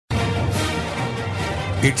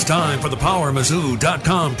It's time for the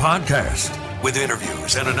PowerMizzou.com podcast with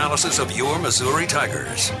interviews and analysis of your Missouri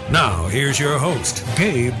Tigers. Now, here's your host,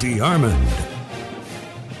 Gabe DeArmond.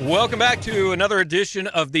 Welcome back to another edition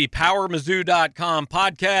of the PowerMizzou.com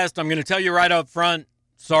podcast. I'm going to tell you right up front,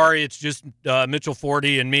 sorry, it's just Mitchell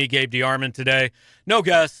Forty and me, Gabe DeArmond, today. No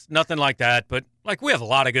guests, nothing like that, but we have a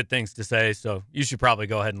lot of good things to say, so you should probably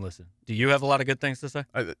go ahead and listen. Do you have a lot of good things to say?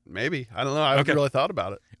 Maybe. I don't know. I haven't really thought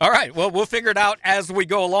about it. All right. Well, we'll figure it out as we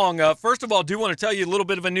go along. First of all, I do want to tell you a little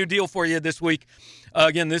bit of a new deal for you this week.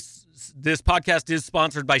 Again, this podcast is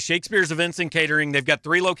sponsored by Shakespeare's Events and Catering. They've got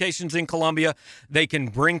 3 locations in Columbia. They can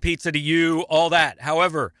bring pizza to you, all that.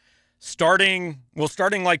 However, starting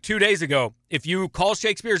like 2 days ago, if you call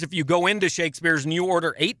Shakespeare's, if you go into Shakespeare's and you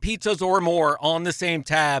order 8 pizzas or more on the same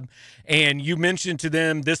tab and you mention to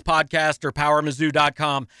them this podcast or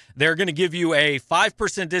PowerMizzou.com, they're going to give you a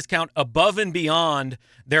 5% discount above and beyond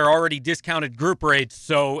their already discounted group rates.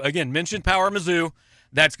 So, again, mention Power Mizzou.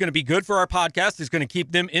 That's going to be good for our podcast. It's going to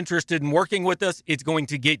keep them interested in working with us. It's going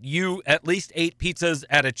to get you at least 8 pizzas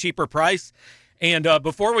at a cheaper price. And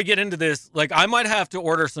before we get into this, I might have to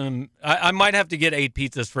order I might have to get 8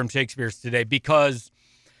 pizzas from Shakespeare's today because,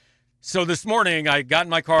 so this morning I got in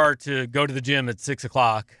my car to go to the gym at 6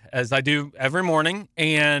 o'clock, as I do every morning,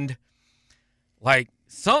 and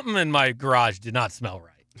something in my garage did not smell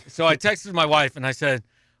right. So I texted my wife and I said,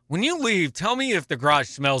 when you leave, tell me if the garage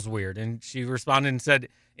smells weird. And she responded and said,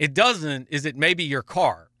 it doesn't. Is it maybe your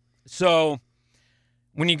car? So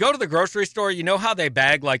when you go to the grocery store, you know how they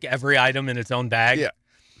bag every item in its own bag? Yeah.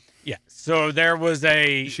 Yeah. So there was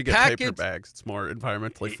You should get paper bags. It's more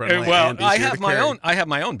environmentally friendly. Well, and easier to carry. I have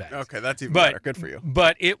my own bags. Okay, that's even better. Good for you.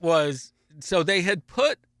 But it was, so they had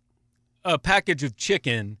put a package of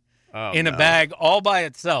chicken in a bag all by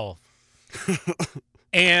itself.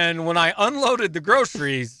 And when I unloaded the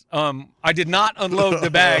groceries, I did not unload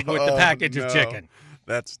the bag with the package of chicken.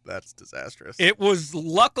 That's disastrous. It was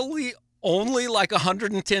luckily only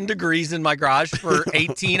 110 degrees in my garage for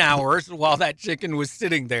 18 hours while that chicken was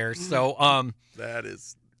sitting there. So that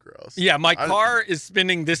is gross. Yeah, my car is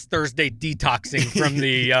spending this Thursday detoxing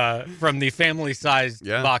from the family-sized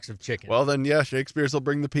box of chicken. Well, then, Shakespeare's will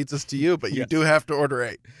bring the pizzas to you, but you do have to order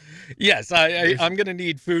 8. Yes, I'm going to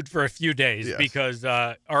need food for a few days because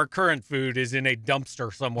our current food is in a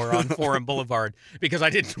dumpster somewhere on Forum Boulevard because I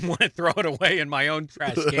didn't want to throw it away in my own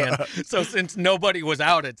trash can. So since nobody was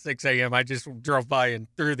out at 6 a.m., I just drove by and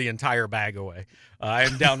threw the entire bag away.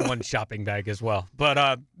 I'm down one shopping bag as well.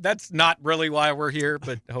 But that's not really why we're here,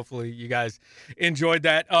 but hopefully you guys enjoyed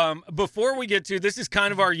that. Before we get to, this is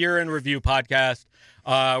kind of our year-in review podcast.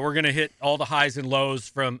 We're going to hit all the highs and lows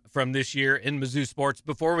from this year in Mizzou sports.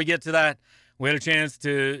 Before we get to that, we had a chance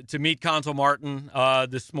to meet Cuonzo Martin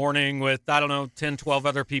this morning with, 10, 12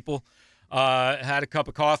 other people. Had a cup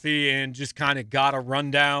of coffee and just kind of got a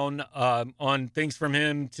rundown on things from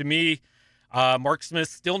him. To me, Mark Smith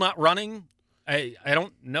still not running. I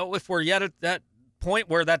don't know if we're yet at that point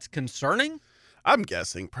where that's concerning. I'm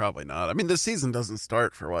guessing probably not. I mean, the season doesn't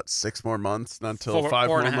start for 6 more months, not until 5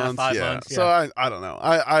 more months. 5 months. Yeah. So I don't know.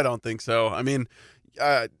 I don't think so. I mean,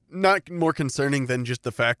 not more concerning than just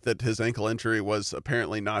the fact that his ankle injury was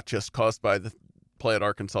apparently not just caused by the play at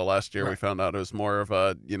Arkansas last year. Right. We found out it was more of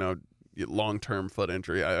a long-term foot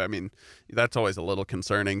injury. I mean, that's always a little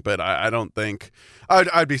concerning, but I don't think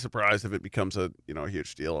I'd be surprised if it becomes a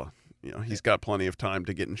huge deal. He's got plenty of time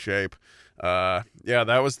to get in shape.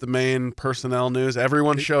 That was the main personnel news.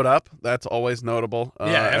 Everyone showed up. That's always notable.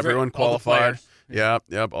 Everyone qualified.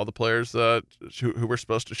 All the players who were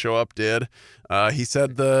supposed to show up did. He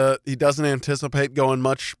said he doesn't anticipate going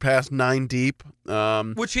much past 9 deep.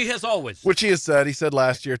 Which he has always. Which he has said. He said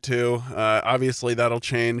last year, too. Obviously, that'll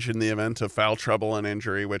change in the event of foul trouble and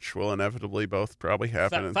injury, which will inevitably both probably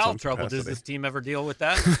happen in foul some trouble, capacity. Does this team ever deal with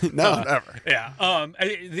that? No, never. Yeah.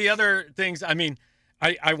 The other things,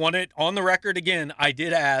 I want it on the record again. I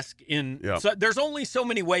did ask so there's only so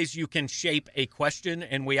many ways you can shape a question,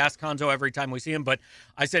 and we ask Cuonzo every time we see him, but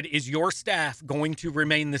I said, is your staff going to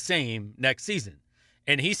remain the same next season?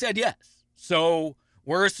 And he said yes. So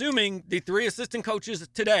we're assuming the 3 assistant coaches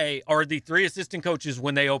today are the 3 assistant coaches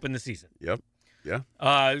when they open the season. Yep.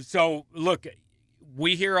 Yeah. So look,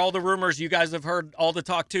 we hear all the rumors. You guys have heard all the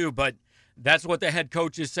talk too, but that's what the head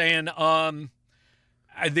coach is saying.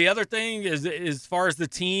 The other thing is, as far as the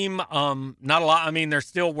team, not a lot. I mean, they're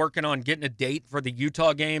still working on getting a date for the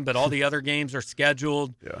Utah game, but all the other games are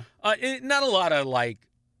scheduled. Yeah. Not a lot of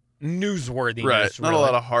newsworthiness. Right. Not really. a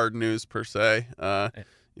lot of hard news per se.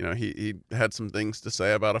 he had some things to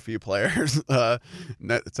say about a few players.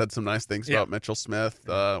 Said some nice things about Mitchell Smith.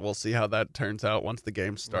 We'll see how that turns out once the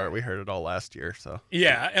games start. Right. We heard it all last year. So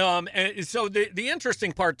and so the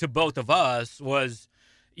interesting part to both of us was,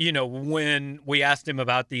 when we asked him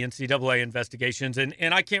about the NCAA investigations, and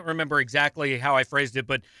I can't remember exactly how I phrased it,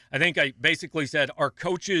 but I think I basically said, are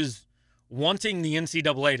coaches wanting the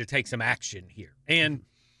NCAA to take some action here?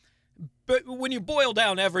 But when you boil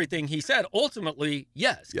down everything he said, ultimately,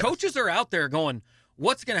 yes. Coaches are out there going,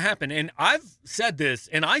 what's going to happen? And I've said this,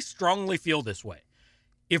 and I strongly feel this way.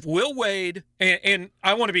 If Will Wade, and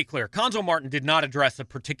I want to be clear, Cuonzo Martin did not address a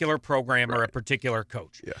particular program or a particular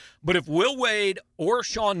coach. Yeah. But if Will Wade or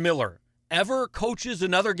Sean Miller ever coaches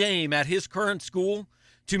another game at his current school,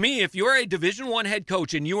 to me, if you're a Division I head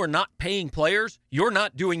coach and you are not paying players, you're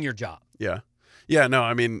not doing your job. Yeah. Yeah, no,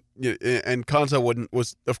 I mean, and Cuonzo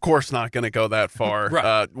was of course not going to go that far.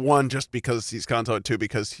 Right. One, just because he's Cuonzo, and two,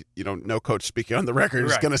 because no coach speaking on the record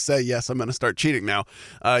is going to say, yes, I'm going to start cheating now.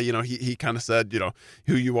 He kind of said,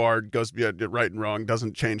 who you are goes right and wrong,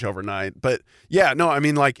 doesn't change overnight. But yeah, no, I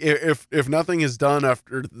mean, like if nothing is done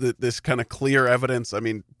after this kind of clear evidence, I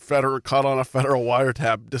mean, caught on a federal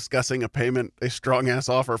wiretap discussing a strong ass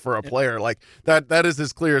offer for a player, like that is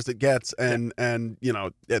as clear as it gets, and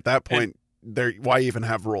at that point. Why even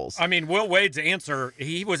have rules? I mean, Will Wade's answer,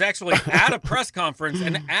 he was actually at a press conference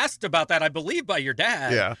and asked about that, I believe, by your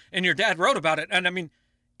dad. Yeah. And your dad wrote about it. And I mean,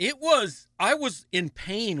 I was in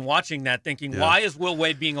pain watching that, thinking, why is Will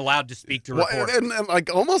Wade being allowed to speak to reporters? And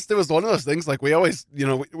like almost it was one of those things like we always,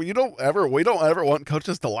 we don't ever want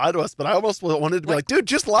coaches to lie to us, but I almost wanted to be like, dude,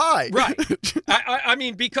 just lie. Right. I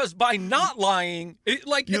mean, because by not lying,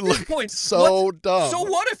 at this point, so dumb. So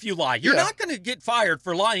what if you lie? You're not going to get fired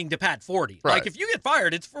for lying to Pat Forty. Right. Like if you get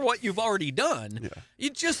fired, it's for what you've already done. Yeah.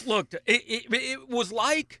 It just looked, it was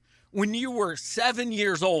like when you were 7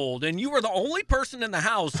 years old and you were the only person in the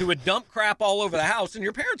house who had dumped crap all over the house and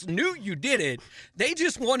your parents knew you did it. They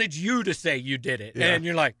just wanted you to say you did it. Yeah. And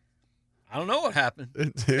you're like, I don't know what happened.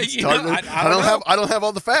 I don't have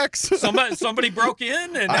all the facts. Somebody broke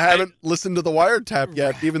in, and I haven't listened to the wiretap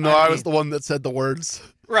yet, even though I was the one that said the words.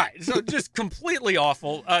 Right. So just completely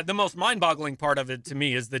awful. The most mind-boggling part of it to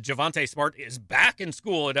me is that Javonte Smart is back in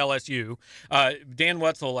school at LSU. Dan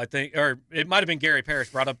Wetzel, I think, or it might have been Gary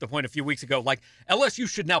Parrish, brought up the point a few weeks ago, like LSU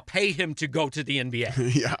should now pay him to go to the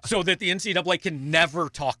NBA. Yeah. So that the NCAA can never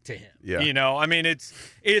talk to him. Yeah. I mean,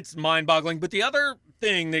 it's mind-boggling. But the other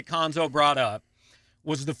thing that Cuonzo brought up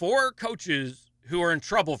was the 4 coaches who are in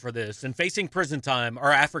trouble for this and facing prison time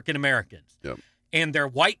are African Americans. Yep. And their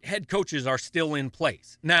white head coaches are still in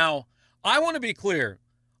place. Now, I want to be clear.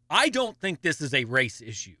 I don't think this is a race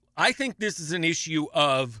issue. I think this is an issue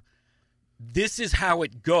of this is how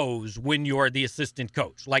it goes when you're the assistant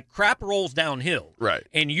coach. Like crap rolls downhill. Right.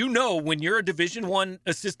 And when you're a Division I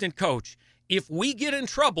assistant coach, if we get in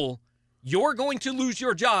trouble, you're going to lose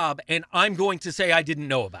your job, and I'm going to say I didn't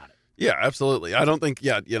know about it. Yeah, absolutely. I don't think,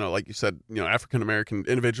 like you said, African-American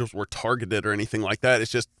individuals were targeted or anything like that.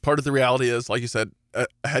 It's just part of the reality is, like you said,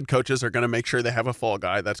 head coaches are going to make sure they have a fall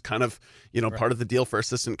guy. That's kind of, right. Part of the deal for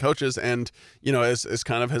assistant coaches. And, as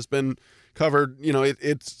kind of has been covered,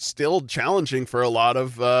 it's still challenging for a lot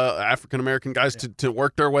of African-American guys to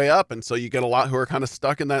work their way up. And so you get a lot who are kind of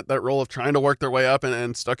stuck in that role of trying to work their way up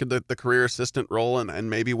and stuck in the career assistant role and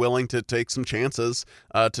maybe willing to take some chances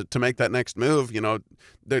to make that next move.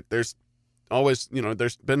 There's always,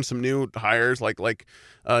 there's been some new hires like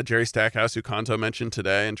Jerry Stackhouse, who Cuonzo mentioned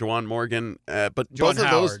today, and Juwan Morgan. But Juwan both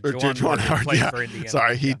of those, or Juwan Howard, for Indiana.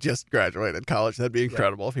 Sorry, he just graduated college. That'd be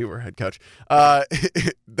incredible if he were head coach.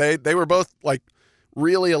 They were both like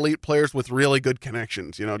really elite players with really good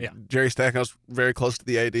connections. Jerry Stackhouse very close to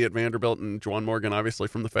the AD at Vanderbilt, and Juwan Morgan obviously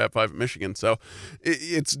from the Fab Five at Michigan. So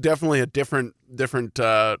it's definitely a different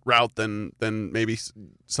route than maybe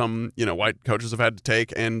some white coaches have had to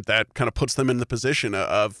take, and that kind of puts them in the position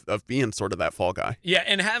of being sort of that fall guy. Yeah,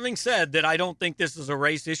 and having said that, I don't think this is a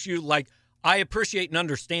race issue. Like, I appreciate and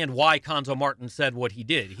understand why Cuonzo Martin said what he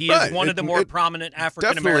did. He is one of the more prominent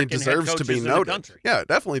African-American head coaches in the country. Yeah, it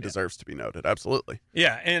definitely deserves to be noted. Absolutely.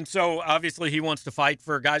 Yeah, and so obviously he wants to fight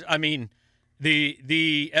for guys. I mean,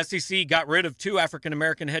 the SEC got rid of 2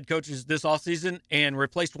 African-American head coaches this offseason and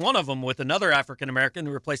replaced one of them with another African-American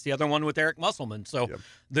who replaced the other one with Eric Musselman. So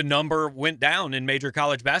the number went down in major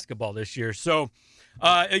college basketball this year. So,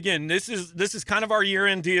 again, this is kind of our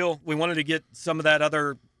year-end deal. We wanted to get some of that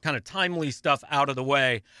other kind of timely stuff out of the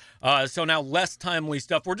way. So now less timely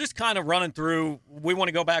stuff. We're just kind of running through. We want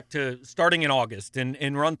to go back to starting in August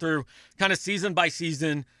and run through kind of season by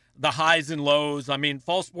season, the highs and lows. I mean,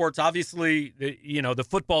 fall sports, obviously, the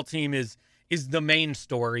football team is is the main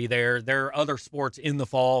story there. There are other sports in the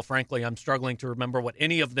fall. Frankly, I'm struggling to remember what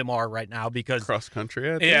any of them are right now because cross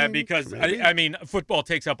country. Because I mean, football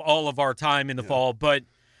takes up all of our time in the fall. But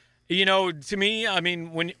to me, I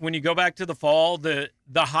mean, when you go back to the fall, the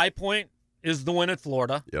high point is the win at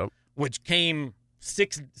Florida, which came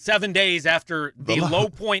 6-7 days after the low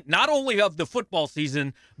point, not only of the football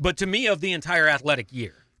season, but to me of the entire athletic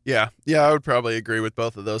year. Yeah, I would probably agree with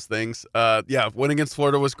both of those things. Winning against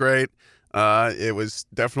Florida was great. It was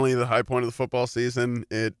definitely the high point of the football season.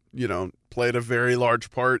 It, played a very large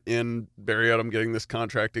part in Barry Odom getting this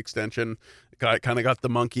contract extension. Kind of got the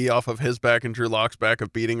monkey off of his back and Drew Lock's back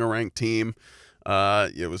of beating a ranked team.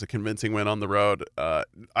 It was a convincing win on the road.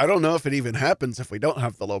 I don't know if it even happens if we don't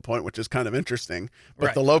have the low point, which is kind of interesting.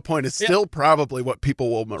 But the low point is still probably what people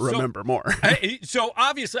will remember more. So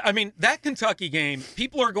obviously, I mean, that Kentucky game,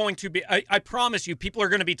 people are going to be, I promise you, people are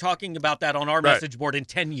going to be talking about that on our message board in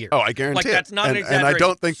 10 years. Oh, I guarantee it. That's not an exaggeration. And I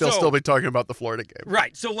don't think they'll still be talking about the Florida game.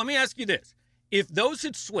 Right. So let me ask you this. If those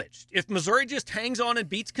had switched, if Missouri just hangs on and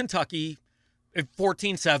beats Kentucky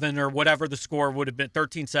 14-7 or whatever the score would have been,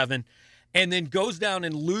 13-7, and then goes down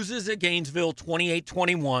and loses at Gainesville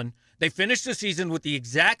 28-21. They finish the season with the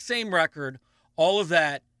exact same record, all of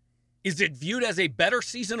that. Is it viewed as a better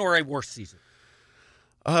season or a worse season?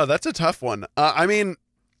 That's a tough one. I mean,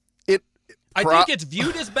 I think it's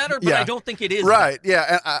viewed as better, but I don't think it is. Right,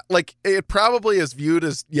 better. yeah. It probably is viewed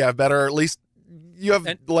as, better, or at least you have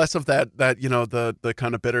less of that the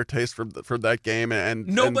kind of bitter taste from that game, and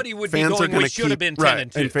nobody would be going, we should have been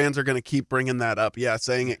 10-2. And fans are going to keep bringing that up,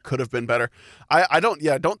 saying it could have been better. I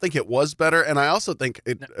don't think it was better, and I also think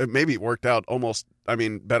it maybe worked out almost,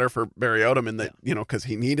 better for Barry Odom in that, because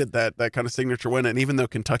he needed that kind of signature win, and even though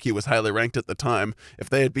Kentucky was highly ranked at the time,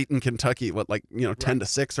 if they had beaten Kentucky,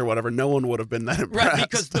 10-6 or whatever, no one would have been that impressed. Right,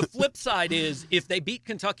 because the flip side is, if they beat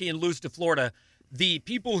Kentucky and lose to Florida, the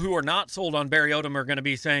people who are not sold on Barry Odom are going to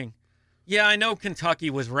be saying, yeah, I know Kentucky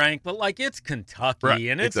was ranked, but it's Kentucky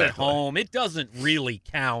and it's at home. It doesn't really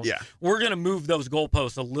count. Yeah. We're going to move those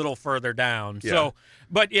goalposts a little further down. Yeah. So,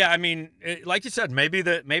 but like you said, maybe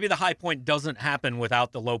the high point doesn't happen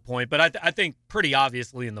without the low point, but I think pretty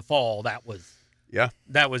obviously in the fall that was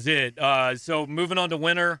it. So moving on to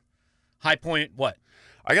winter, high point, what?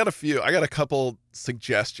 I got a couple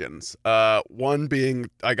suggestions. One being,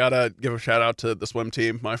 I gotta give a shout out to the swim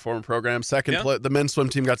team, my former program. The men's swim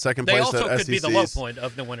team got second place at SEC's. They also could be the low point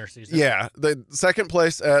of the winter season. Yeah, the second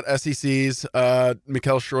place at SEC's.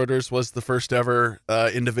 Mikkel Schroeders was the first ever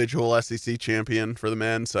individual SEC champion for the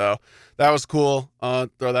men, so that was cool. Throw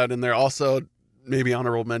that in there. Also, maybe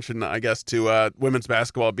honorable mention, I guess, to women's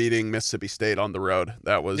basketball beating Mississippi State on the road.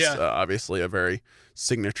 That was obviously a very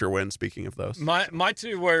signature win, speaking of those. My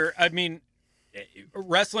two were,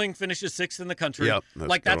 wrestling finishes 6th in the country. Yep,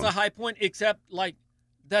 that's a high point, except,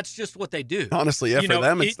 that's just what they do. Honestly, for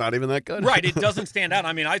them, it's not even that good. Right, it doesn't stand out.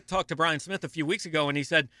 I talked to Brian Smith a few weeks ago, and he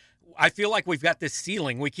said, I feel like we've got this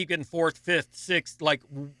ceiling. We keep getting 4th, 5th,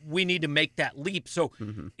 6th. We need to make that leap. So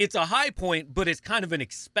it's a high point, but it's kind of an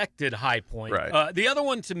expected high point. Right. The other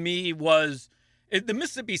one to me was the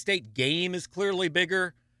Mississippi State game is clearly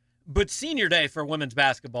bigger, but senior day for women's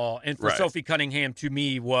basketball and for Sophie Cunningham to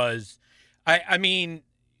me was, I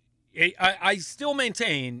still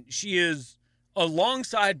maintain she is,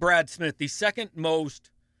 alongside Brad Smith, the second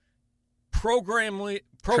most programmingly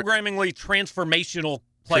transformational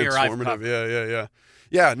player I've covered.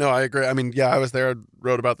 Yeah, no, I agree. I was there, I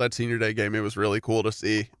wrote about that senior day game. It was really cool to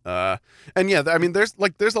see. There's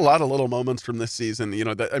a lot of little moments from this season.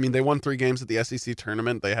 They won 3 games at the SEC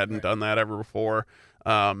tournament. They hadn't done that ever before.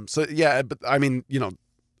 But the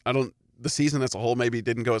season as a whole maybe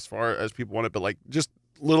didn't go as far as people wanted, but just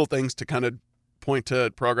little things to kind of point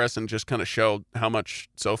to progress and just kind of show how much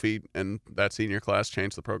Sophie and that senior class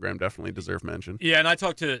changed the program definitely deserve mention. Yeah, and I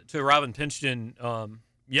talked to Robin Pinchton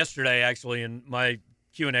yesterday, actually, and my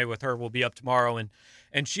Q&A with her will be up tomorrow, and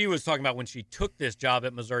she was talking about when she took this job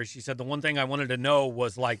at Missouri. She said the one thing I wanted to know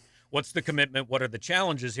was, what's the commitment? What are the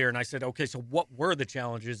challenges here? And I said, okay, so what were the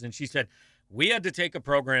challenges? And she said, we had to take a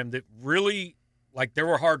program that really, there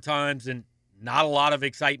were hard times and not a lot of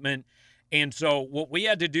excitement. And so what we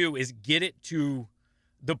had to do is get it to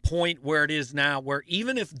the point where it is now, where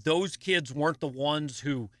even if those kids weren't the ones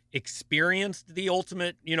who experienced the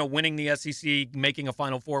ultimate, winning the SEC, making a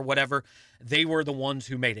Final Four, whatever, they were the ones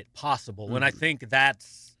who made it possible. Mm-hmm. And I think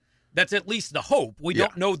that's at least the hope. We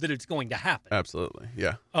don't know that it's going to happen. Absolutely,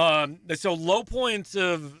 yeah. So low points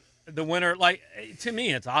of the winter, to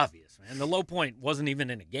me, it's obvious, man. The low point wasn't even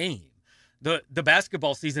in a game. the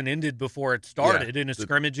basketball season ended before it started in a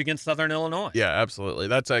scrimmage against Southern Illinois. Yeah, absolutely.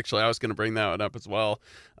 That's actually, I was going to bring that one up as well.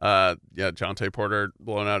 Jontay Porter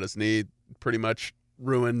blowing out his knee pretty much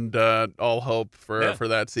ruined all hope for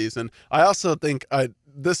that season. I also think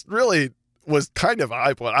this really was kind of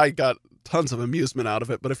I got tons of amusement out of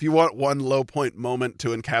it, but if you want one low point moment to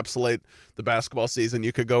encapsulate the basketball season,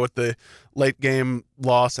 you could go with the late game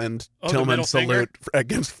loss and Tillman salute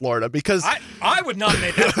against Florida, because I would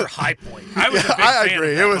nominate that for high point. I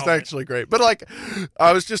agree. It was actually great. But like,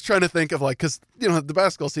 I was just trying to think of like, because the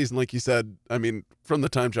basketball season, like you said, I mean, from the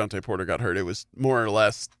time Jontay Porter got hurt, it was more or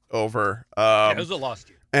less over. It was a lost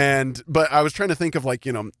year. But I was trying to think of like,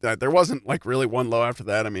 there wasn't like really one low after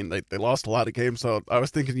that. I mean, they lost a lot of games. So I was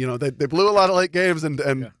thinking, they blew a lot of late games and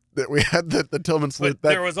that we had the Tillman salute. But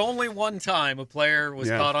there was only one time a player was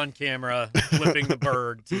caught on camera flipping the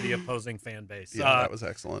bird to the opposing fan base. Yeah, that was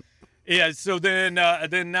excellent. Yeah. So then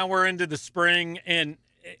now we're into the spring, and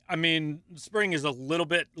I mean, spring is a little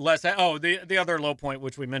bit less. Oh, the other low point,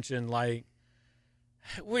 which we mentioned, like,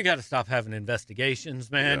 we got to stop having investigations,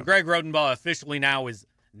 man. Yeah. Greg Rodenbaugh officially now is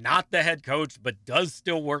not the head coach, but does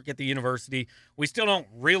still work at the university. We still don't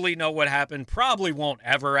really know what happened. Probably won't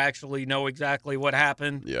ever actually know exactly what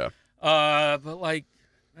happened. Yeah. But like,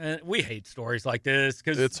 we hate stories like this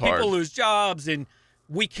because people lose jobs and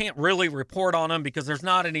we can't really report on them because there's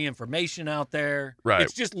not any information out there. Right.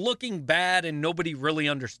 It's just looking bad and nobody really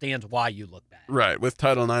understands why you look bad. Right. With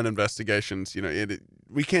Title IX investigations,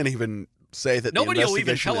 we can't even say that nobody the will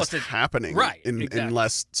even investigation tell is us happening, right?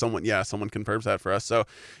 Unless someone confirms that for us. So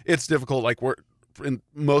it's difficult. Like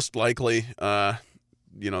most likely, there's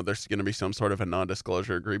going to be some sort of a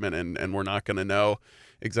non-disclosure agreement, and we're not going to know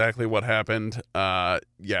exactly what happened. I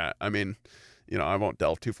mean, I won't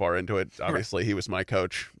delve too far into it. Obviously, He was my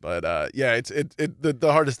coach, but the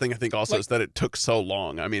hardest thing I think also is that it took so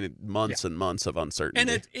long. I mean, months and months of uncertainty.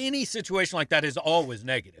 And any situation like that is always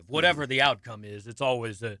negative. Whatever the outcome is, it's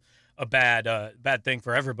always a bad thing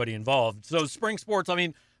for everybody involved. So spring sports, I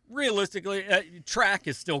mean, realistically, track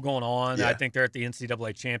is still going on. Yeah. I think they're at the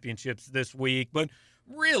NCAA championships this week, but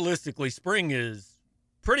realistically, spring is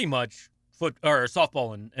pretty much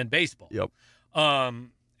softball and baseball. Yep.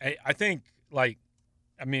 I think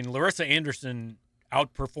Larissa Anderson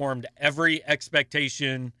outperformed every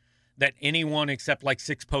expectation that anyone except like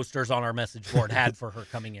 6 posters on our message board had for her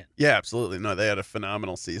coming in. Yeah, absolutely. No, they had a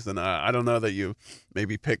phenomenal season. I don't know that you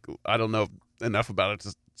maybe I don't know enough about it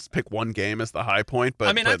to pick one game as the high point, but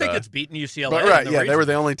I think it's beaten UCLA. But right, they were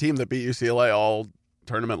the only team that beat UCLA all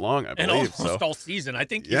tournament long, I believe. And almost all season. I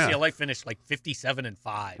think UCLA finished like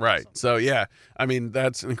 57-5. Right. So I mean,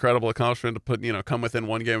 that's an incredible accomplishment to put, come within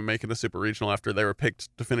one game of making the super regional after they were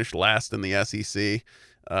picked to finish last in the SEC.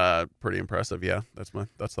 Pretty impressive. Yeah, that's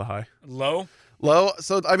the high. Low.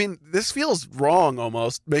 So I mean, this feels wrong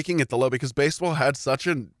almost making it the low, because baseball had they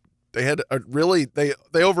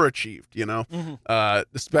overachieved,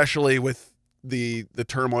 Mm-hmm. Especially with the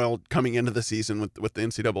turmoil coming into the season with the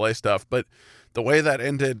NCAA stuff. But the way that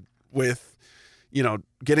ended with,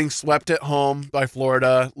 getting swept at home by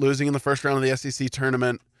Florida, losing in the first round of the SEC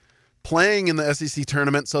tournament, playing in the SEC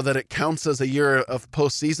tournament so that it counts as a year of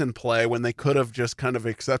postseason play when they could have just kind of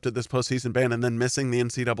accepted this postseason ban, and then missing the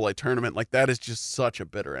NCAA tournament, like, that is just such a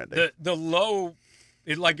bitter ending. The low,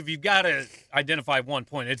 if you've got to identify one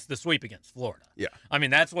point, it's the sweep against Florida. Yeah. I mean,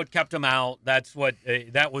 that's what kept them out. That's what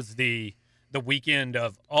that was the weekend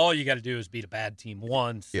of all you got to do is beat a bad team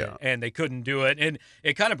once, and they couldn't do it. And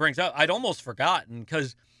it kind of brings up, I'd almost forgotten,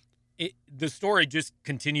 because the story just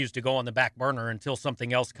continues to go on the back burner until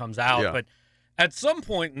something else comes out. Yeah. But at some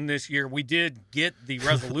point in this year, we did get the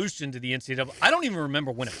resolution to the NCAA. I don't even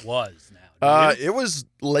remember when it was now. It was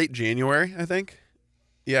late January, I think.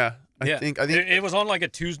 Yeah. I think it was on like a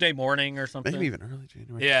Tuesday morning or something. Maybe even early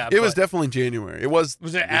January. Yeah. It was definitely January. Was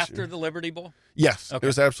it after the Liberty Bowl? Yes. Okay. It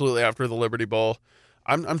was absolutely after the Liberty Bowl.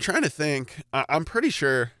 I'm trying to think. I'm pretty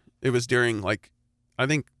sure it was during, like, I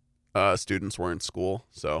think students were in school,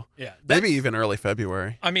 so maybe even early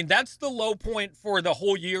February. I mean, that's the low point for the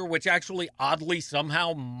whole year, which actually oddly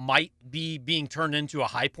somehow might be being turned into a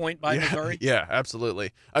high point by Missouri. Yeah,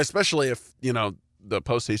 absolutely. Especially if, the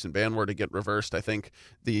postseason ban were to get reversed. I think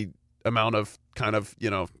the amount of kind of,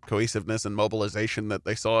 cohesiveness and mobilization that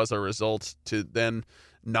they saw as a result to then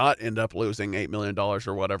not end up losing $8 million or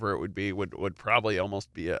whatever it would be would probably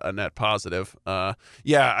almost be a net positive. I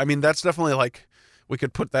mean, that's definitely, like, we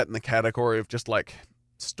could put that in the category of just like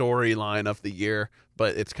storyline of the year,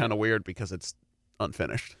 but it's kind of weird because it's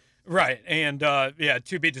unfinished. Right. And,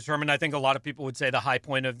 to be determined. I think a lot of people would say the high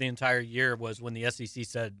point of the entire year was when the SEC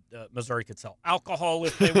said Missouri could sell alcohol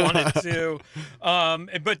if they wanted to.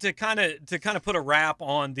 But to kind of put a wrap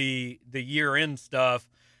on the year-end stuff,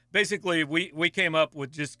 basically we came up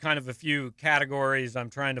with just kind of a few categories. I'm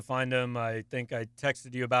trying to find them. I think I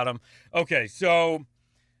texted you about them. Okay, so...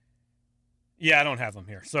 Yeah, I don't have them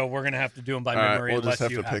here, so we're gonna have to do them by memory. We'll just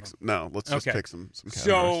have you to pick. Let's just pick some categories.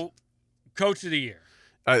 So, Coach of the Year.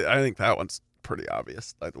 I think that one's pretty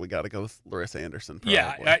obvious. We got to go with Larissa Anderson. Probably.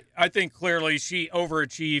 Yeah, I think clearly she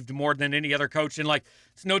overachieved more than any other coach, and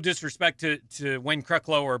it's no disrespect to Wayne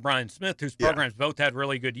Krecklow or Brian Smith, whose programs both had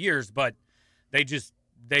really good years, but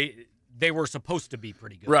they were supposed to be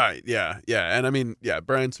pretty good. Right. Yeah. And I mean,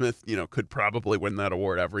 Brian Smith, could probably win that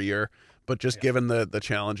award every year. But just given the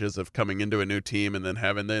challenges of coming into a new team and then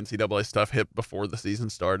having the NCAA stuff hit before the season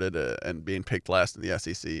started and being picked last in the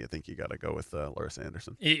SEC, I think you got to go with Larissa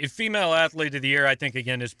Anderson. Female Athlete of the Year, I think,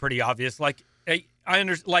 again, is pretty obvious. Look,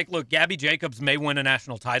 Gabby Jacobs may win a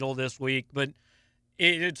national title this week, but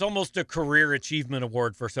it's almost a career achievement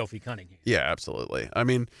award for Sophie Cunningham. Yeah, absolutely. I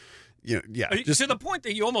mean, just to the point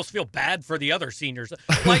that you almost feel bad for the other seniors.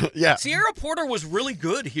 Sierra Porter was really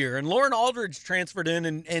good here, and Lauren Aldridge transferred in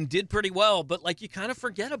and did pretty well, but you kind of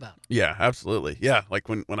forget about them. Yeah, absolutely. Yeah,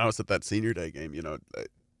 when I was at that senior day game,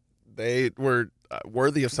 they were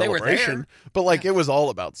worthy of celebration, but it was all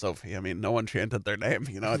about Sophie. I mean, no one chanted their name,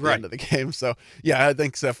 at the end of the game. So yeah, I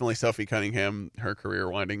think definitely Sophie Cunningham, her career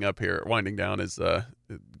winding down is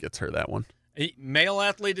gets her that one. Male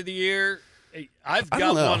Athlete of the Year. I've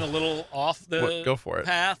got one a little off the go for it.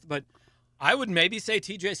 path, but I would maybe say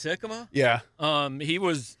TJ Sikkema. Yeah. He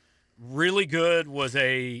was really good, was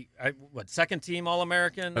a second team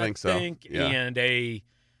All-American, I think. Yeah. And a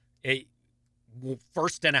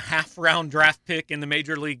first and a half round draft pick in the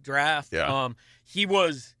Major League Draft. Yeah. He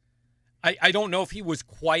was I don't know if he was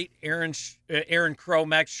quite Aaron Crow,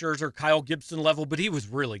 Max Scherzer, Kyle Gibson level, but he was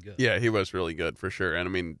really good. Yeah, he was really good for sure. And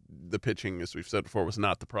I mean, the pitching, as we've said before, was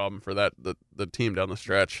not the problem for the team down the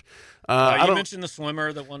stretch. You mentioned the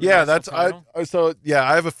swimmer that won. Yeah, that's I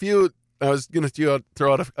have a few. I was gonna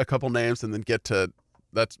throw out a couple names and then get to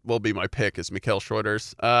that. Will be my pick is Mikkel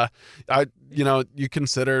Schroeders. You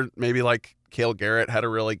consider maybe Cale Garrett had a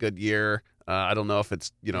really good year. I don't know if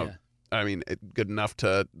it's I mean, good enough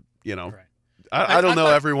to. Right. I don't know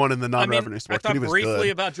everyone in the non-revenue sports. I thought he was briefly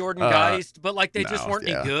good. About Jordan Geist, but they just weren't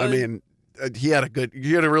any good. I mean, he had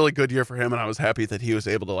a really good year for him, and I was happy that he was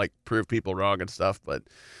able to prove people wrong and stuff. But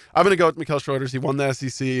I'm gonna go with Mikkel Schroeders. He won the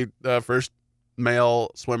SEC first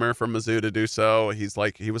male swimmer from Mizzou to do so. He was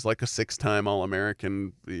a 6-time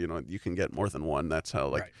All-American. You can get more than one. That's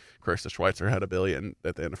how Carissa Schweitzer had $1 billion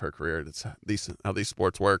at the end of her career. That's how these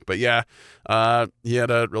sports work. But yeah, he had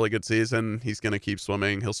a really good season. He's going to keep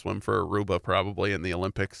swimming. He'll swim for Aruba probably in the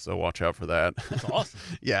Olympics, so watch out for that. That's awesome.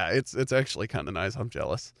 Yeah, it's actually kind of nice. I'm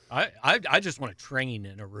jealous. I just want to train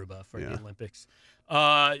in Aruba for the Olympics.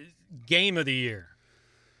 Game of the year.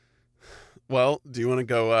 Well, do you want to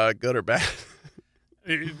go good or bad?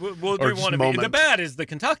 We'll do one of the bad is the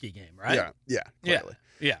Kentucky game, right? Yeah, clearly.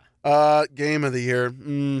 Yeah. Game of the year.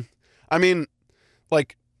 I mean,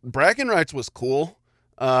 Brackenrights was cool.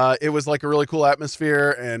 It was a really cool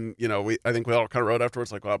atmosphere, and I think we all kind of wrote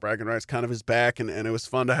afterwards wow, Brackenrights kind of is back, and it was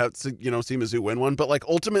fun to have see Mizzou win one, but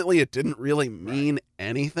ultimately it didn't really mean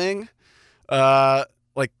anything. I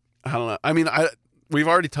don't know. I mean, we've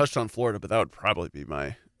already touched on Florida, but that would probably be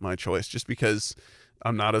my choice, just because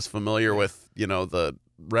I'm not as familiar with the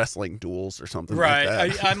wrestling duels or something like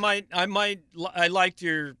that. I liked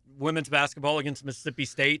your women's basketball against Mississippi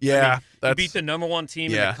State. Yeah, you beat the number one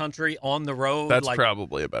team in the country on the road. That's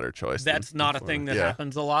probably a better choice. That's not a thing that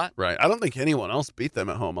happens a lot. Right. I don't think anyone else beat them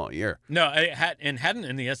at home all year. No, hadn't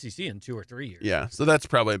in the SEC in 2 or 3 years. Yeah, so that's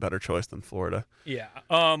probably a better choice than Florida. Yeah.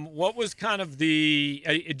 What was kind of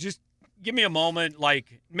just give me a moment,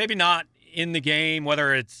 maybe not in the game,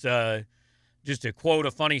 whether it's just a quote,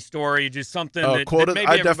 a funny story, just something that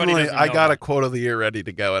maybe I got a quote of the year ready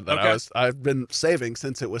to go, and that I've been saving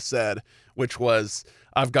since it was said, which was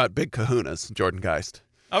I've got big kahunas, Jordan Geist.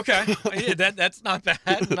 Okay, that's not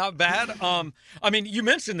bad, not bad. I mean, you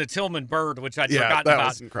mentioned the Tillman Bird, which I'd forgotten about. That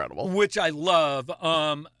was incredible. Which I love.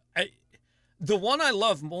 The one I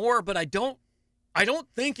love more, but I don't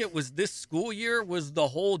think it was this school year, was the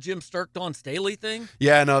whole Jim Sterk, Dawn Staley thing.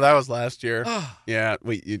 Yeah, no, that was last year. Yeah,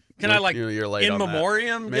 you're late in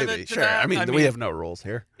memoriam? Maybe, give it to sure. that? I mean, we have no rules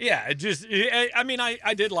here. Yeah,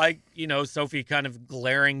 I did like, Sophie kind of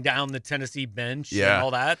glaring down the Tennessee bench and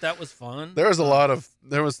all that. That was fun.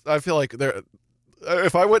 I feel like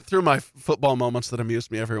if I went through my football moments that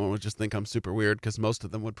amused me, everyone would just think I'm super weird because most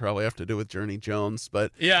of them would probably have to do with Journey Jones.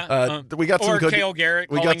 But we got some good. Cale Garrett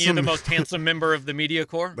calling you the most handsome member of the media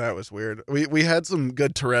corps. That was weird. We had some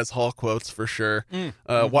good Therese Hall quotes for sure.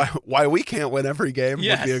 Why we can't win every game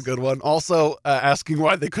would be a good one. Also, asking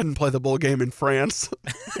why they couldn't play the bowl game in France.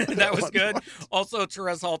 That was good. Also,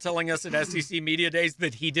 Therese Hall telling us at SEC Media Days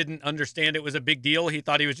that he didn't understand it was a big deal. He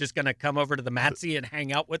thought he was just going to come over to the Matsy and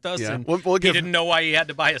hang out with us. Yeah. And we'll he didn't know why he had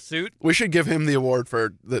to buy a suit. We should give him the award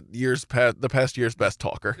for the past year's best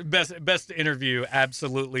talker. Best interview,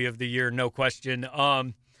 absolutely, of the year, no question.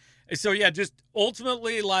 So yeah, just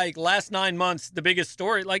ultimately, like, last 9 months, the biggest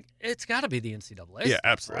story, like, it's got to be the NCAA. Yeah,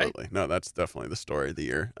 absolutely. Right? No, that's definitely the story of the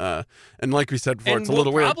year. And like we said before, and it's a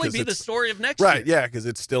little weird. Probably be the story of next year. Right, yeah, because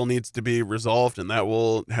it still needs to be resolved, and that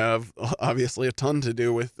will have obviously a ton to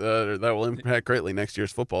do with that will impact greatly next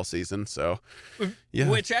year's football season. So, yeah.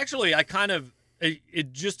 Which actually,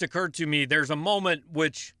 it just occurred to me, there's a moment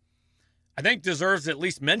which I think deserves at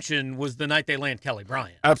least mention was the night they land Kelly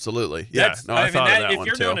Bryant. Absolutely. Yeah. I thought of that if one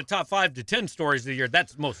you're too. doing a top 5 to 10 stories of the year,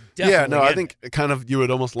 that's most definitely. Yeah, no, I think kind of you would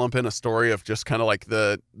almost lump in a story of just kind of like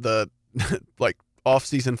the like off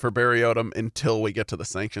season for Barry Odom until we get to the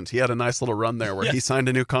sanctions. He had a nice little run there where he signed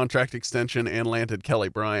a new contract extension and landed Kelly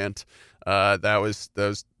Bryant. That was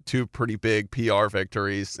those 2 pretty big PR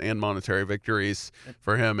victories and monetary victories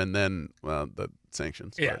for him, and then the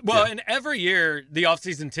sanctions. Yeah. And every year the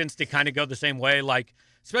offseason tends to kind of go the same way, like,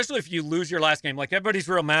 especially if you lose your last game, like, everybody's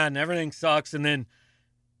real mad and everything sucks, and then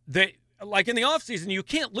they, like, in the offseason you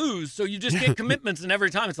can't lose, so you just get commitments, and every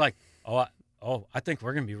time it's like, I think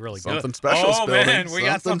we're going to be really good. Something special. Oh, man, we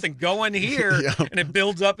got something going here. Yep. And it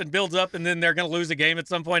builds up, and then they're going to lose a game at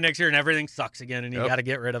some point next year, and everything sucks again, and you got to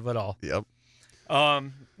get rid of it all. Yep.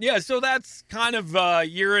 So that's kind of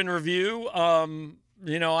year in review.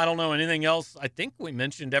 I don't know anything else. I think we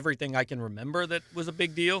mentioned everything I can remember that was a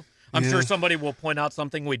big deal. I'm sure somebody will point out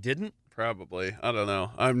something we didn't. Probably. I don't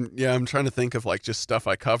know. I'm trying to think of like just stuff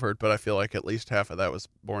I covered, but I feel like at least half of that was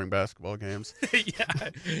boring basketball games.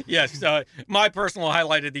 Yes. My personal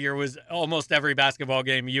highlight of the year was almost every basketball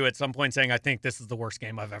game, you at some point saying, I think this is the worst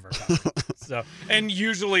game I've ever covered. And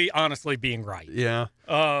usually, honestly, being right. Yeah.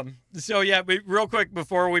 Real quick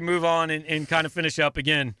before we move on and kind of finish up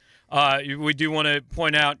again, we do want to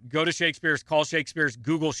point out, go to Shakespeare's, call Shakespeare's,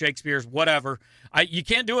 Google Shakespeare's, whatever. You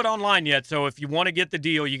can't do it online yet, so if you want to get the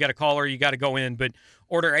deal, you got to call or you got to go in. But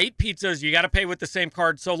order 8 pizzas, you got to pay with the same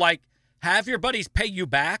card. So, like, have your buddies pay you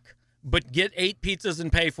back, but get 8 pizzas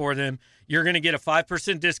and pay for them. You're going to get a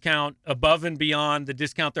 5% discount above and beyond the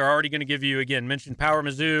discount they're already going to give you. Again, mention Power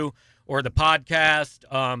Mizzou or the podcast.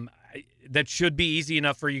 That should be easy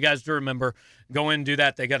enough for you guys to remember. Go in and do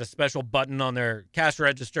that. They got a special button on their cash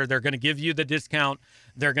register. They're going to give you the discount.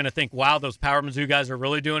 They're going to think, wow, those Power Mizzou guys are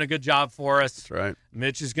really doing a good job for us. That's right.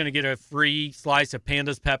 Mitch is going to get a free slice of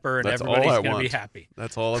Panda's pepper, and everybody's going to be happy.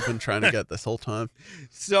 That's all I've been trying to get this whole time.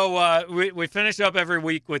 So we finish up every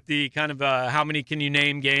week with the kind of how many can you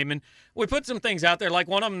name game. And we put some things out there. Like,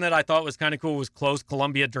 one of them that I thought was kind of cool was closed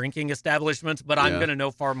Columbia drinking establishments, but I'm going to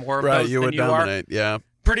know far more of those you than would you dominate. Yeah.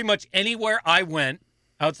 Pretty much anywhere I went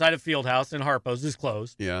outside of Fieldhouse and Harpo's is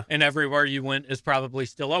closed. Yeah. And everywhere you went is probably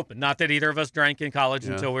still open. Not that either of us drank in college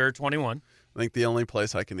until we were 21. I think the only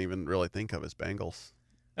place I can even really think of is Bengals.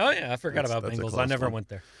 Oh, yeah. I forgot about Bengals. I never went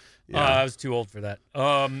there. Yeah. I was too old for that.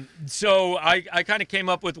 So I kind of came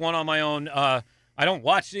up with one on my own. I don't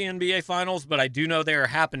watch the NBA Finals, but I do know they are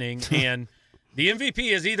happening. And the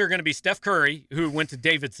MVP is either going to be Steph Curry, who went to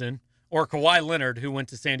Davidson, or Kawhi Leonard, who went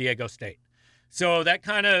to San Diego State. So that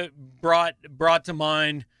kind of brought to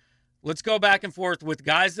mind, let's go back and forth with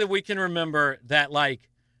guys that we can remember that, like,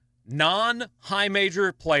 non-high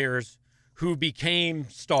major players who became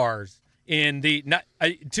stars in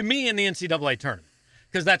to me in the NCAA tournament,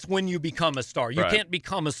 because that's when you become a star. You can't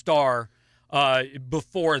become a star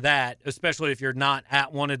before that, especially if you're not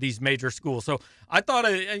at one of these major schools. So I thought,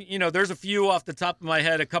 there's a few off the top of my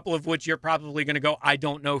head, a couple of which you're probably going to go, I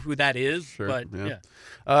don't know who that is. Sure, but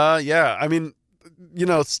yeah. I mean,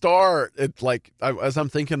 star, it's like, as I'm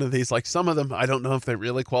thinking of these, like, some of them, I don't know if they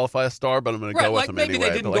really qualify as star, but I'm going to go with them anyway. Maybe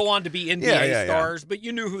they didn't go on to be NBA stars, but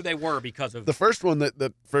you knew who they were because of... The first one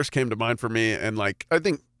that first came to mind for me, and, like, I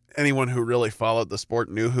think anyone who really followed the sport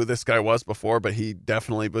knew who this guy was before, but he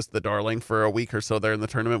definitely was the darling for a week or so there in the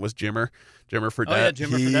tournament, was Jimmer Fredette. Oh, yeah,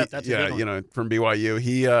 Jimmer Fredette, that's a good one. From BYU.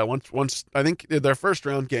 He, once I think their first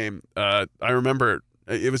round game, I remember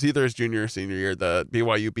It was either his junior or senior year that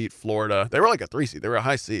BYU beat Florida. They were like a 3 seed. They were a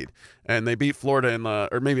high seed, and they beat Florida in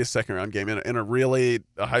or maybe a second round game in a really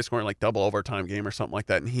high scoring like double overtime game or something like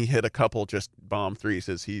that. And he hit a couple just bomb threes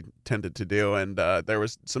as he tended to do, and there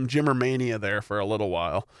was some Jimmer mania there for a little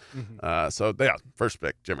while. So yeah, first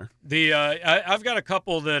pick Jimmer. I've got a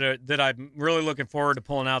couple that I'm really looking forward to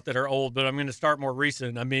pulling out that are old, but I'm going to start more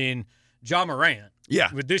recent. I mean, Ja Morant.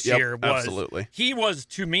 Yeah, with this year was absolutely. He was,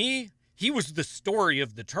 to me, he was the story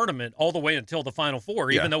of the tournament all the way until the Final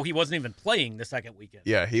Four, even though he wasn't even playing the second weekend.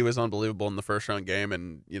 Yeah, he was unbelievable in the first round game,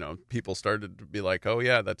 and people started to be like, "Oh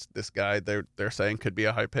yeah, that's this guy." They're saying could be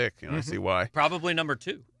a high pick. I see why. Probably number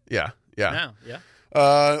 2. Yeah. Yeah.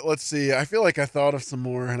 Let's see. I feel like I thought of some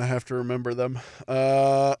more, and I have to remember them.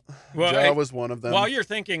 Ja was one of them. While you're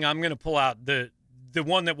thinking, I'm going to pull out the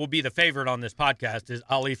one that will be the favorite on this podcast is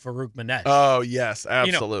Ali Farouk-Manez. Oh yes,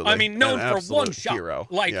 absolutely. Known for one shot. Hero.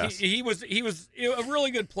 Like yes. he was a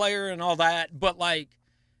really good player and all that, but like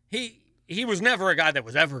he was never a guy that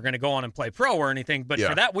was ever going to go on and play pro or anything. But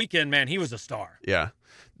for that weekend, man, he was a star. Yeah.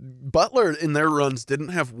 Butler in their runs didn't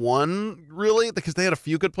have one really because they had a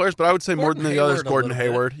few good players, but I would say more than the others. Gordon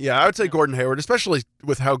Hayward. Yeah, I would say Gordon Hayward, especially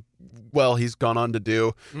with how well he's gone on to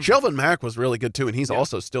do. Shelvin Mack was really good too, and he's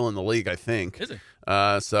also still in the league, I think. Is he?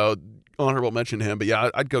 So honorable mention to him, but yeah,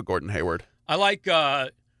 I'd go Gordon Hayward. I like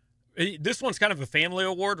this one's kind of a family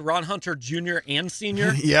award. Ron Hunter Jr. and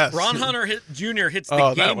Senior. Yes. Ron Hunter Jr. hits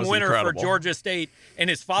the game winner incredible. For Georgia State, and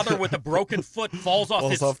his father with a broken foot falls off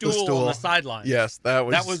his stool on the sideline. Yes, that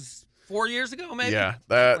was 4 years ago, maybe. Yeah,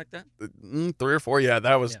 like that. 3 or 4. Yeah,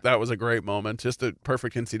 that was a great moment. Just a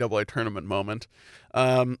perfect NCAA tournament moment.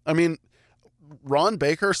 Ron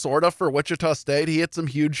Baker, sort of, for Wichita State. He hit some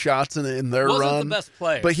huge shots in their run. Wasn't the best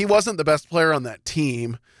player. But he wasn't the best player on that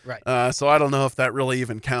team. Right. So I don't know if that really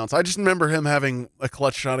even counts. I just remember him having a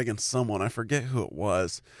clutch shot against someone. I forget who it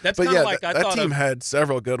was. That's but kind yeah, of like that team had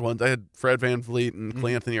several good ones. They had Fred VanVleet and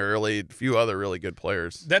Cleanthony Early, a few other really good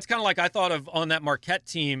players. That's kind of like I thought of on that Marquette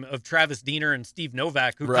team of Travis Diener and Steve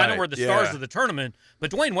Novak, who kind of were the stars of the tournament. But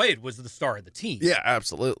Dwayne Wade was the star of the team. Yeah,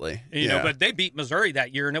 absolutely. You know, but they beat Missouri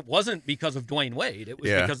that year, and it wasn't because of Dwayne Wade. It was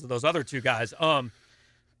because of those other two guys.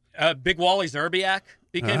 Big Wally Zerbiak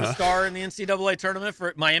became a star in the NCAA tournament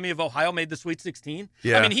for Miami of Ohio, made the Sweet 16.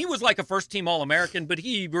 Yeah. I mean, he was like a first-team All-American, but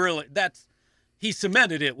he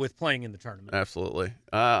cemented it with playing in the tournament. Absolutely.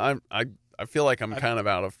 I feel like I'm kind of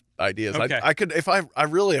out of ideas. Okay. I could if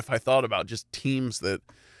I thought about just teams that.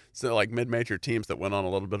 So like mid-major teams that went on a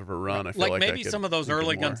little bit of a run. I feel like maybe some of those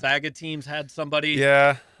early Gonzaga teams had somebody.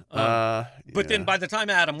 Yeah. But then by the time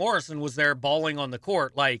Adam Morrison was there balling on the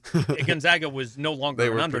court, like Gonzaga was no longer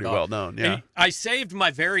an underdog. They were pretty well known, yeah. And I saved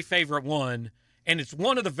my very favorite one, and it's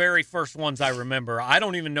one of the very first ones I remember. I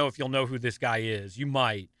don't even know if you'll know who this guy is. You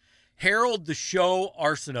might. Harold the Show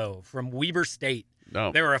Arsenault from Weber State.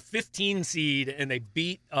 No. They were a 15 seed, and they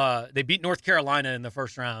beat North Carolina in the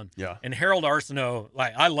first round. Yeah. And Harold Arsenault,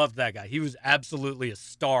 I loved that guy. He was absolutely a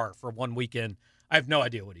star for one weekend. I have no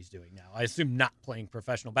idea what he's doing now. I assume not playing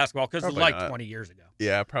professional basketball because it was like 20 years ago.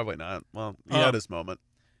 Yeah, probably not. Well, he had his moment.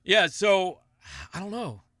 Yeah, so I don't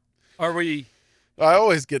know. Are we? I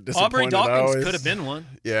always get disappointed. Aubrey Dawkins could have been one.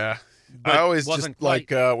 Yeah. But I always wasn't just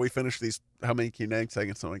quite. we finished these how many key neg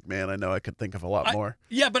seconds? I'm like, man, I know I could think of a lot more.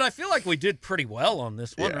 Yeah, but I feel like we did pretty well on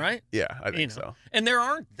this one, right? Yeah, I think so. And there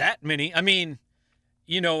aren't that many. I mean,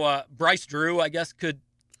 Bryce Drew, I guess, could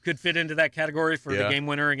fit into that category for the game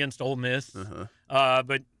winner against Ole Miss.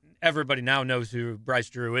 But everybody now knows who Bryce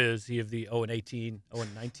Drew is. He of the 0-18,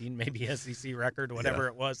 0-19, maybe SEC record, whatever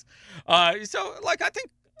it was. So,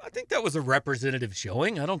 I think that was a representative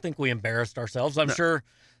showing. I don't think we embarrassed ourselves. I'm sure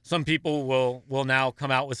some people will now come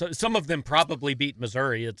out with some of them probably beat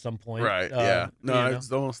Missouri at some point. Right. Yeah. No, I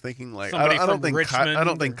was almost thinking I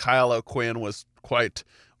don't think Kyle O'Quinn was quite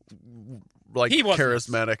he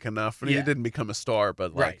charismatic enough, and he didn't become a star,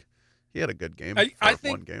 but he had a good game. I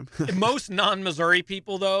think one game. Most non-Missouri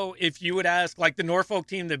people, though, if you would ask, like the Norfolk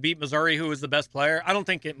team that beat Missouri, who was the best player, I don't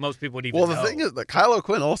think most people would even know. Well, the thing is that Kyle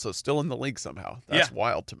O'Quinn also still in the league somehow. That's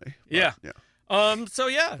wild to me. Yeah. So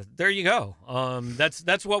there you go.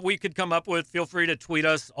 That's what we could come up with. Feel free to tweet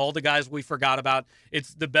us all the guys we forgot about.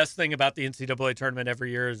 It's the best thing about the NCAA tournament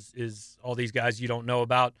every year is all these guys you don't know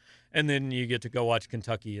about, and then you get to go watch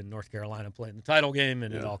Kentucky and North Carolina play in the title game,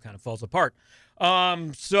 and it all kind of falls apart.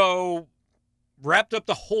 So wrapped up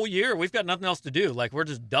the whole year. We've got nothing else to do. Like we're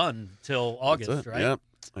just done till August, right? Yep.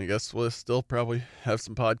 I guess we'll still probably have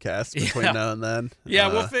some podcasts between now and then. Yeah,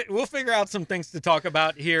 we'll figure out some things to talk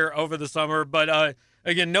about here over the summer. But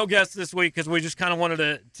again, no guests this week because we just kind of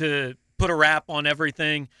wanted to put a wrap on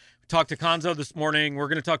everything. talked to Konzo this morning. We're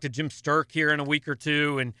going to talk to Jim Sturk here in a week or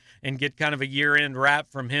two and get kind of a year-end wrap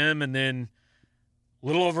from him. And then a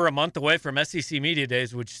little over a month away from SEC Media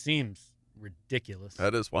Days, which seems ridiculous.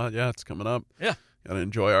 That is wild. Yeah, it's coming up. Yeah. Got to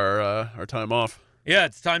enjoy our time off. Yeah,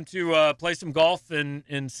 it's time to play some golf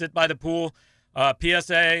and sit by the pool.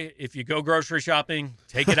 PSA, if you go grocery shopping,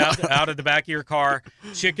 take it out of the back of your car.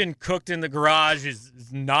 Chicken cooked in the garage is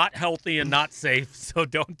not healthy and not safe, so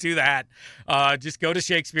don't do that. Just go to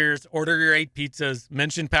Shakespeare's, order your 8 pizzas,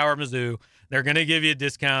 mention Power Mizzou. They're going to give you a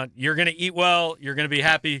discount. You're going to eat well. You're going to be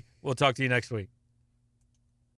happy. We'll talk to you next week.